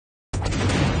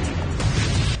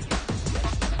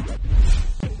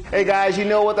Hey guys, you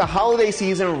know, with the holiday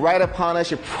season right upon us,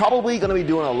 you're probably going to be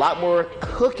doing a lot more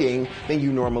cooking than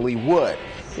you normally would.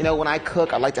 You know, when I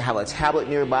cook, I like to have a tablet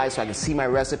nearby so I can see my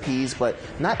recipes, but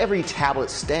not every tablet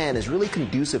stand is really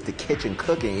conducive to kitchen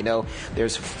cooking. You know,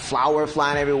 there's flour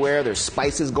flying everywhere, there's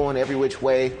spices going every which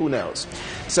way, who knows?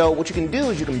 So what you can do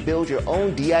is you can build your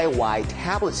own DIY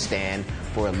tablet stand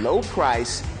for a low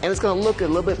price, and it's going to look a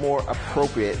little bit more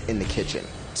appropriate in the kitchen.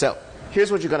 So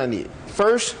here's what you're going to need.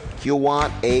 First, you'll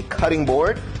want a cutting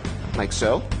board, like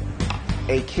so,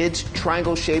 a kid's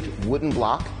triangle-shaped wooden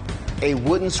block, a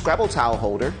wooden Scrabble towel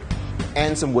holder,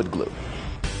 and some wood glue.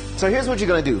 So here's what you're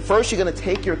going to do. First, you're going to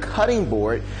take your cutting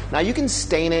board. Now you can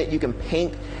stain it, you can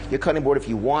paint your cutting board if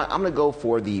you want. I'm going to go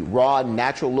for the raw,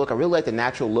 natural look. I really like the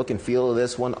natural look and feel of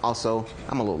this one. Also,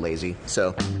 I'm a little lazy.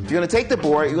 So you're going to take the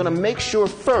board, you're going to make sure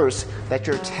first that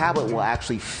your tablet will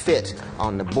actually fit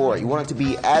on the board. You want it to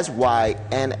be as wide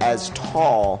and as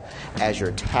tall as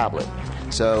your tablet.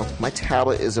 So my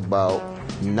tablet is about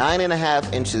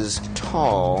 9.5 inches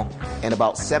tall and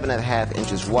about 7.5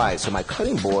 inches wide. So my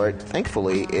cutting board,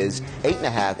 thankfully, is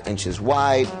 8.5 inches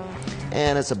wide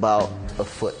and it's about a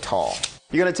foot tall.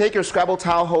 You're going to take your Scrabble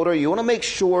towel holder. You want to make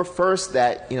sure first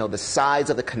that, you know, the sides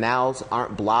of the canals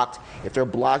aren't blocked. If they're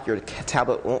blocked, your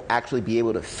tablet won't actually be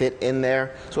able to fit in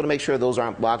there. So you want to make sure those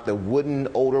aren't blocked. The wooden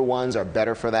older ones are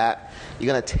better for that. You're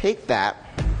going to take that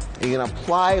and you're going to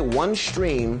apply one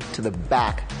stream to the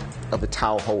back of the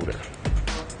towel holder.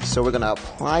 So we're going to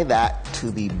apply that to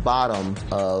the bottom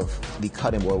of the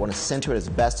cutting board. We want to center it as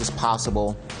best as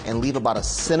possible and leave about 1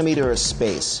 centimeter of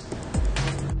space.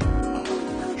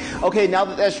 Okay, now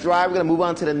that that's dry, we're going to move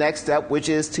on to the next step, which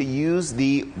is to use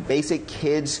the basic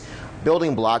kids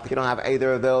building block. If you don't have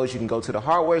either of those, you can go to the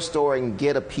hardware store and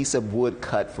get a piece of wood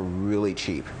cut for really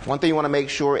cheap. One thing you want to make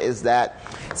sure is that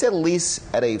it's at least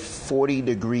at a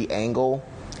 40-degree angle.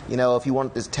 You know, if you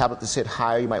want this tablet to sit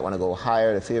higher, you might want to go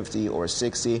higher to 50 or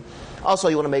 60. Also,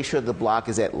 you want to make sure the block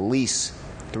is at least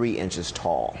 3 inches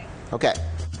tall. Okay,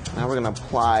 now we're going to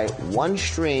apply one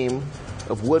stream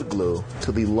of wood glue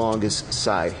to the longest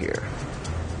side here.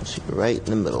 So right in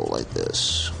the middle like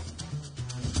this.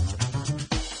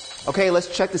 Okay,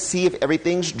 let's check to see if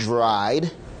everything's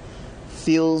dried.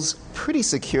 Feels pretty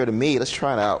secure to me. Let's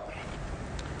try it out.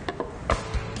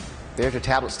 There's your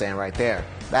tablet stand right there.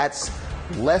 That's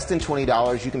less than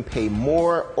 $20. You can pay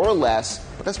more or less,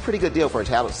 but that's a pretty good deal for a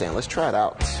tablet stand. Let's try it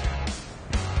out.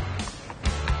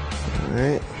 All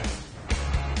right.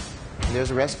 And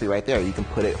there's a recipe right there. You can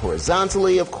put it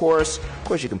horizontally, of course. Of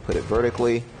course, you can put it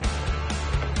vertically.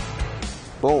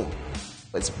 Boom.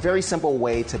 It's a very simple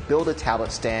way to build a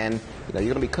tablet stand. You know,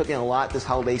 you're going to be cooking a lot this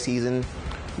holiday season.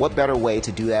 What better way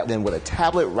to do that than with a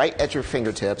tablet right at your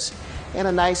fingertips and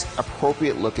a nice,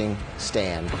 appropriate looking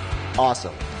stand?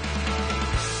 Awesome.